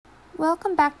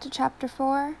Welcome back to Chapter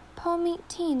 4, Poem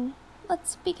 18.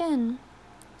 Let's begin.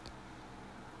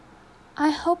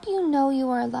 I hope you know you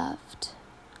are loved.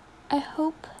 I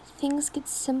hope things get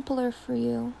simpler for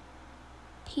you,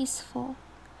 peaceful.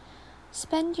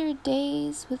 Spend your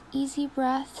days with easy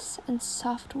breaths and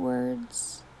soft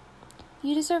words.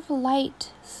 You deserve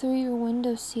light through your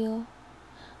windowsill.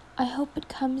 I hope it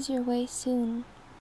comes your way soon.